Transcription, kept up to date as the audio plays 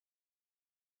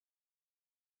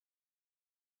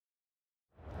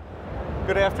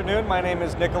Good afternoon, my name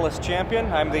is Nicholas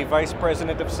Champion. I'm the Vice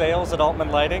President of Sales at Altman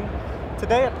Lighting.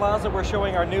 Today at Plaza we're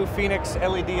showing our new Phoenix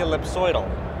LED ellipsoidal.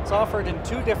 It's offered in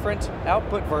two different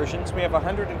output versions. We have a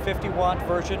 150 watt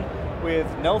version with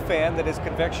no fan that is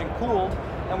convection cooled,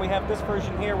 and we have this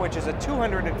version here which is a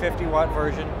 250 watt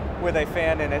version with a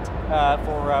fan in it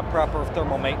for proper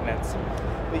thermal maintenance.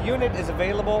 The unit is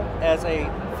available as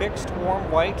a fixed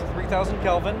warm white 3000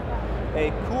 Kelvin,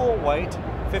 a cool white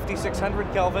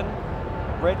 5600 Kelvin,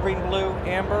 red, green, blue,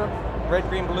 amber, red,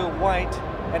 green, blue, white,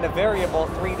 and a variable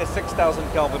 3,000 to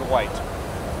 6,000 Kelvin white.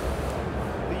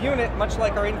 The unit, much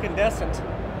like our incandescent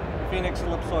Phoenix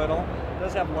ellipsoidal,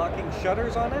 does have locking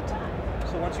shutters on it.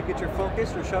 So once you get your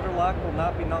focus, your shutter lock will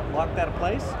not be locked out of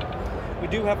place. We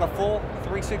do have a full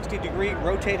 360-degree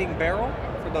rotating barrel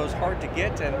for those hard to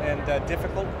get and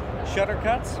difficult shutter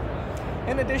cuts.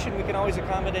 In addition, we can always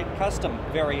accommodate custom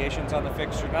variations on the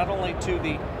fixture, not only to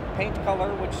the paint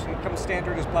color, which comes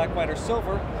standard as black, white, or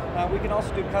silver. We can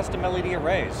also do custom LED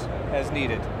arrays as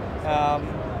needed.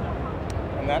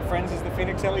 And that, friends, is the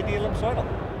Phoenix LED ellipsoidal.